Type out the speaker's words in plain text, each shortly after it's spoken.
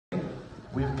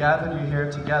We've gathered you here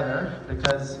together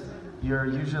because you're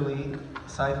usually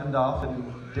siphoned off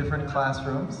in different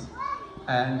classrooms,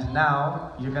 and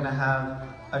now you're going to have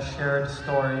a shared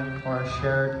story or a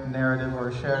shared narrative or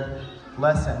a shared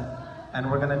lesson.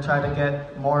 And we're going to try to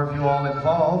get more of you all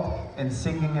involved in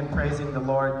singing and praising the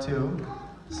Lord too.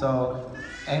 So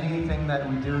anything that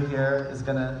we do here is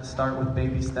going to start with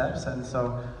baby steps, and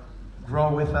so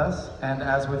grow with us. And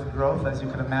as with growth, as you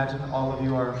can imagine, all of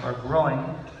you are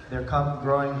growing. There come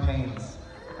growing pains.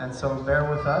 And so bear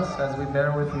with us as we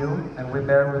bear with you, and we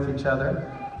bear with each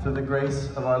other through the grace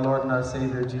of our Lord and our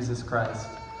Savior, Jesus Christ.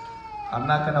 I'm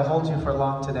not going to hold you for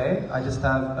long today. I just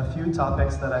have a few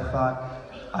topics that I thought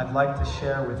I'd like to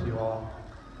share with you all.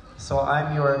 So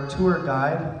I'm your tour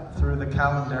guide through the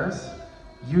calendars,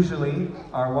 usually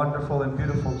our wonderful and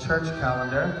beautiful church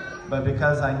calendar, but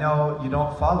because I know you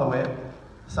don't follow it,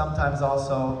 sometimes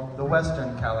also the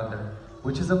Western calendar,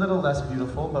 which is a little less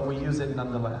beautiful, but we use it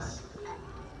nonetheless.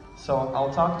 So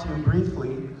I'll talk to you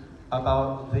briefly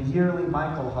about the yearly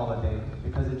Michael holiday,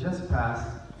 because it just passed,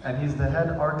 and he's the head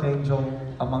archangel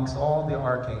amongst all the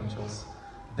archangels.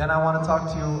 Then I want to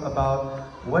talk to you about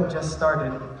what just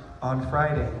started on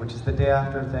Friday, which is the day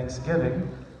after Thanksgiving,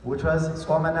 which was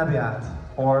Selama,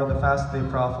 or the Fast of the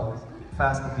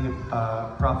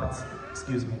Prophets,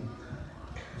 excuse me.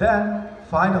 Then,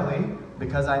 finally,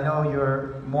 because I know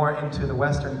you're more into the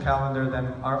Western calendar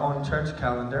than our own church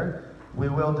calendar, we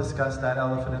will discuss that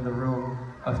elephant in the room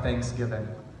of Thanksgiving.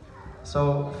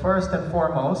 So, first and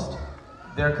foremost,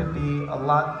 there could be a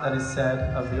lot that is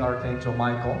said of the Archangel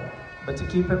Michael, but to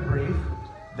keep it brief,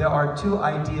 there are two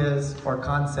ideas or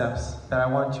concepts that I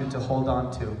want you to hold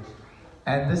on to.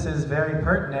 And this is very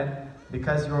pertinent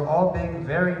because you're all being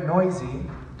very noisy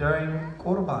during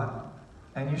Qurban.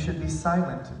 And you should be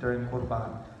silent during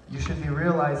Qurban. You should be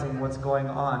realizing what's going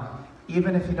on.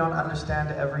 Even if you don't understand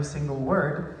every single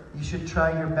word, you should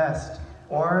try your best.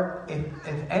 Or if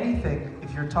anything,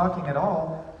 if you're talking at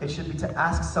all, it should be to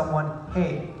ask someone,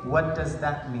 hey, what does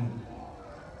that mean?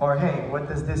 Or hey, what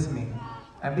does this mean?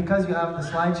 And because you have the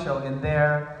slideshow in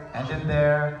there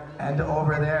and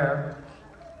over there,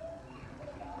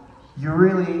 you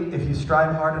really, if you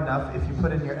strive hard enough, if you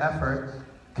put in your effort,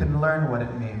 can learn what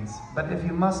it means. But if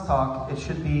you must talk, it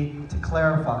should be to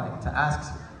clarify, to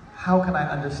ask, how can I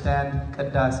understand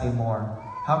Qaddasi more?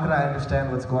 How can I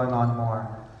understand what's going on more?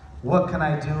 What can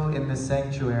I do in this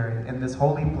sanctuary, in this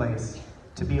holy place,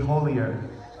 to be holier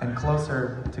and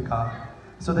closer to God?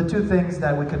 So the two things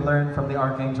that we can learn from the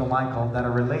Archangel Michael that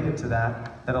are related to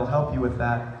that, that'll help you with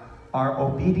that, are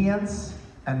obedience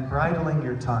and bridling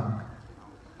your tongue.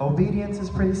 Obedience is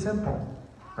pretty simple,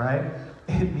 right?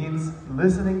 It means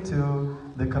listening to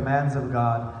the commands of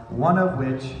God, one of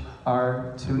which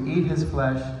are to eat his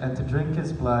flesh and to drink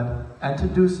his blood, and to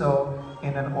do so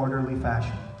in an orderly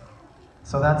fashion.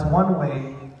 So that's one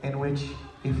way in which,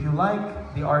 if you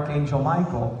like the Archangel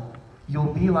Michael,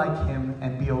 you'll be like him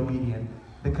and be obedient,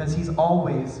 because he's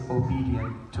always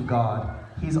obedient to God.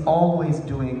 He's always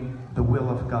doing the will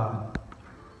of God.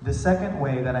 The second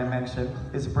way that I mentioned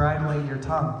is bridling your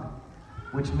tongue,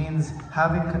 which means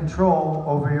having control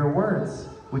over your words,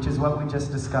 which is what we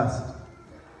just discussed.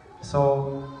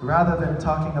 So rather than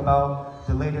talking about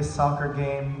the latest soccer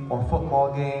game or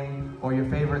football game or your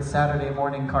favorite Saturday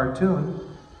morning cartoon,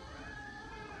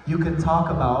 you can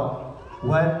talk about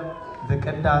what the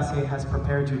Qaddasi has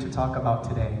prepared you to talk about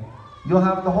today. You'll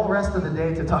have the whole rest of the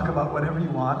day to talk about whatever you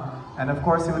want, and of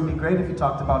course it would be great if you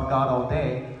talked about God all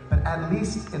day, but at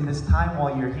least in this time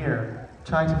while you're here,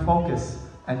 try to focus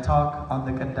and talk on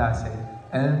the Qaddasi.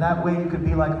 And in that way you could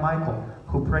be like Michael,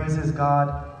 who praises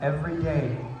God every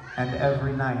day and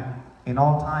every night, in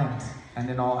all times and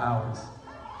in all hours.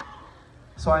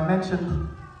 So I mentioned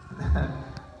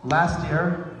last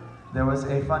year there was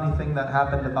a funny thing that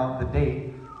happened about the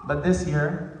date, but this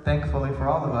year, thankfully for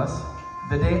all of us,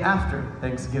 the day after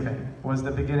Thanksgiving was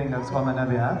the beginning of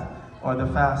Selama, or the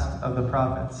Fast of the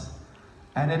Prophets.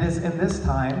 And it is in this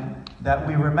time that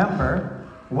we remember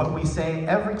what we say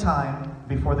every time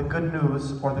before the good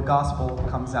news or the gospel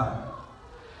comes out.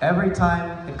 Every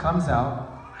time it comes out,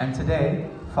 and today,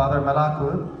 Father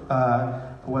Malakud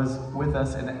was with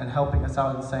us and helping us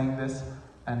out in saying this,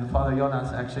 and Father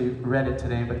Jonas actually read it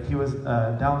today, but he was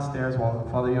downstairs while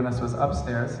Father Jonas was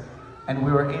upstairs, and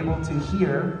we were able to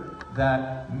hear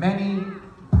that many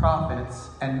prophets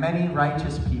and many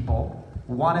righteous people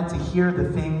wanted to hear the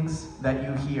things that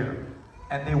you hear,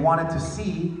 and they wanted to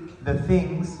see the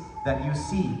things that you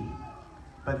see,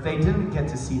 but they didn't get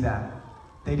to see that.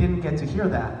 They didn't get to hear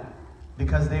that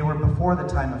because they were before the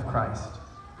time of Christ.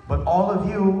 But all of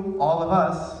you, all of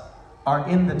us, are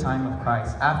in the time of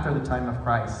Christ, after the time of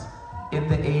Christ. in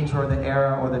the age or the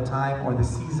era or the time or the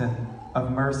season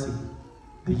of mercy,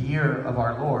 the year of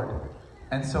our Lord.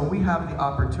 And so we have the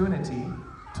opportunity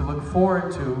to look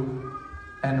forward to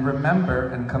and remember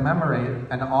and commemorate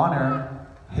and honor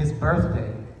his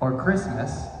birthday or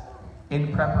Christmas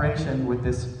in preparation with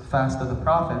this fast of the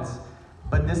prophets.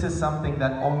 But this is something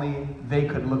that only they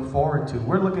could look forward to.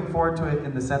 We're looking forward to it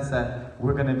in the sense that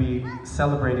we're going to be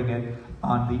celebrating it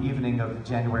on the evening of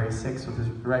January 6th, which is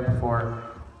right before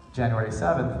January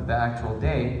 7th, the actual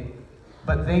day.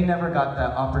 But they never got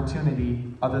that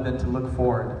opportunity other than to look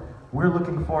forward. We're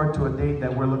looking forward to a date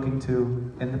that we're looking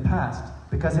to in the past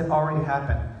because it already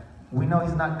happened. We know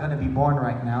he's not going to be born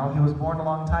right now. He was born a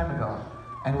long time ago.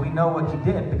 And we know what he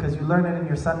did because you learn it in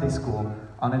your Sunday school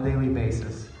on a daily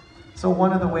basis. So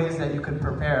one of the ways that you can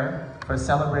prepare for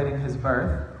celebrating his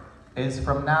birth is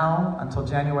from now until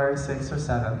January 6th or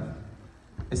 7th,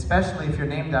 especially if you're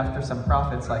named after some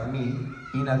prophets like me,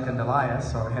 Enoch and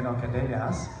Elias or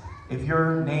henokeliasmma. If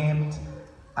you're named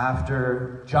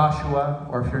after Joshua,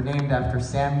 or if you're named after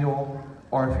Samuel,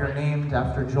 or if you're named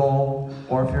after Joel,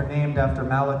 or if you're named after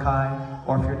Malachi,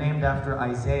 or if you're named after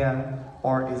Isaiah,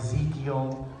 or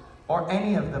Ezekiel, or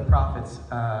any of the prophets,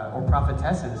 or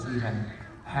prophetesses even,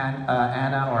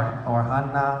 Anna or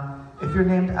Hannah, if you're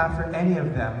named after any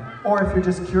of them, or if you're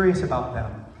just curious about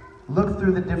them, look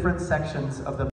through the different sections of the